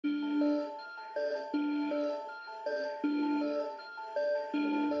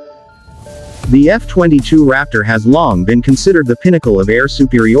The F-22 Raptor has long been considered the pinnacle of air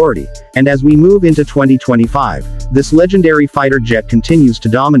superiority, and as we move into 2025, this legendary fighter jet continues to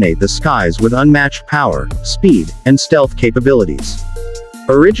dominate the skies with unmatched power, speed, and stealth capabilities.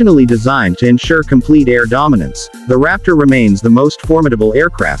 Originally designed to ensure complete air dominance, the Raptor remains the most formidable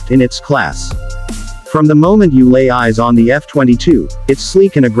aircraft in its class. From the moment you lay eyes on the F-22, its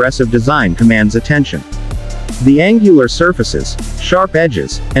sleek and aggressive design commands attention. The angular surfaces, sharp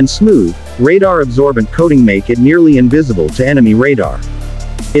edges, and smooth, radar-absorbent coating make it nearly invisible to enemy radar.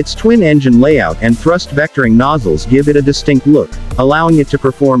 Its twin-engine layout and thrust-vectoring nozzles give it a distinct look, allowing it to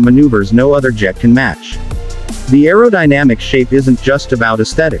perform maneuvers no other jet can match. The aerodynamic shape isn't just about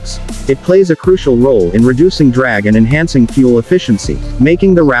aesthetics. It plays a crucial role in reducing drag and enhancing fuel efficiency,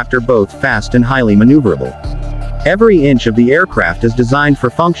 making the Raptor both fast and highly maneuverable. Every inch of the aircraft is designed for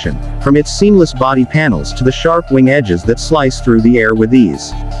function, from its seamless body panels to the sharp wing edges that slice through the air with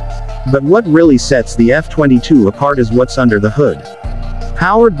ease. But what really sets the F-22 apart is what's under the hood.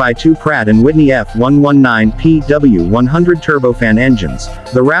 Powered by two Pratt & Whitney F119PW100 turbofan engines,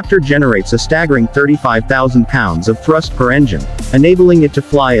 the Raptor generates a staggering 35,000 pounds of thrust per engine, enabling it to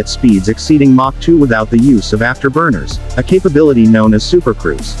fly at speeds exceeding Mach 2 without the use of afterburners, a capability known as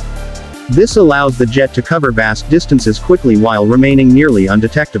supercruise. This allows the jet to cover vast distances quickly while remaining nearly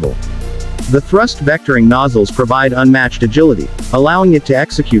undetectable. The thrust-vectoring nozzles provide unmatched agility, allowing it to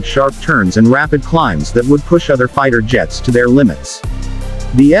execute sharp turns and rapid climbs that would push other fighter jets to their limits.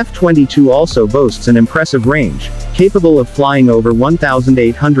 The F-22 also boasts an impressive range, capable of flying over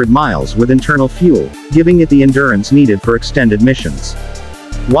 1,800 miles with internal fuel, giving it the endurance needed for extended missions.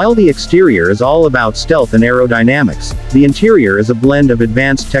 While the exterior is all about stealth and aerodynamics, the interior is a blend of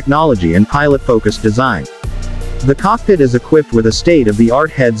advanced technology and pilot-focused design. The cockpit is equipped with a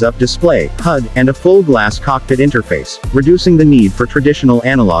state-of-the-art heads-up display (HUD) and a full-glass cockpit interface, reducing the need for traditional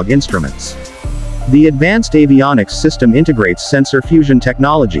analog instruments. The advanced avionics system integrates sensor fusion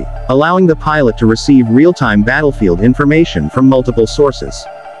technology, allowing the pilot to receive real-time battlefield information from multiple sources.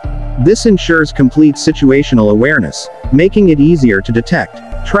 This ensures complete situational awareness, making it easier to detect,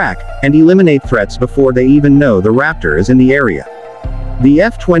 track, and eliminate threats before they even know the Raptor is in the area. The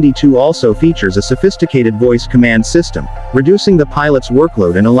F-22 also features a sophisticated voice command system, reducing the pilot's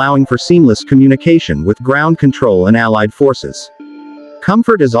workload and allowing for seamless communication with ground control and allied forces.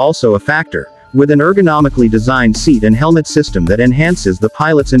 Comfort is also a factor, with an ergonomically designed seat and helmet system that enhances the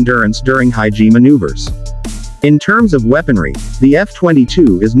pilot's endurance during high-G maneuvers. In terms of weaponry, the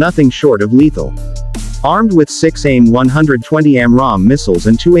F-22 is nothing short of lethal. Armed with 6 AIM 120 AMRAAM missiles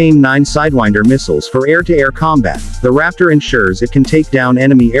and 2 AIM 9 Sidewinder missiles for air-to-air combat, the Raptor ensures it can take down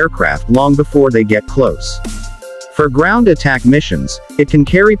enemy aircraft long before they get close. For ground attack missions, it can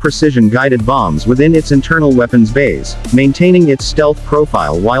carry precision-guided bombs within its internal weapons bays, maintaining its stealth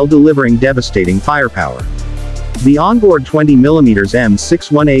profile while delivering devastating firepower. The onboard 20mm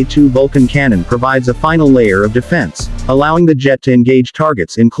M61A2 Vulcan cannon provides a final layer of defense, allowing the jet to engage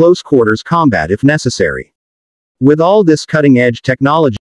targets in close-quarters combat if necessary. With all this cutting-edge technology,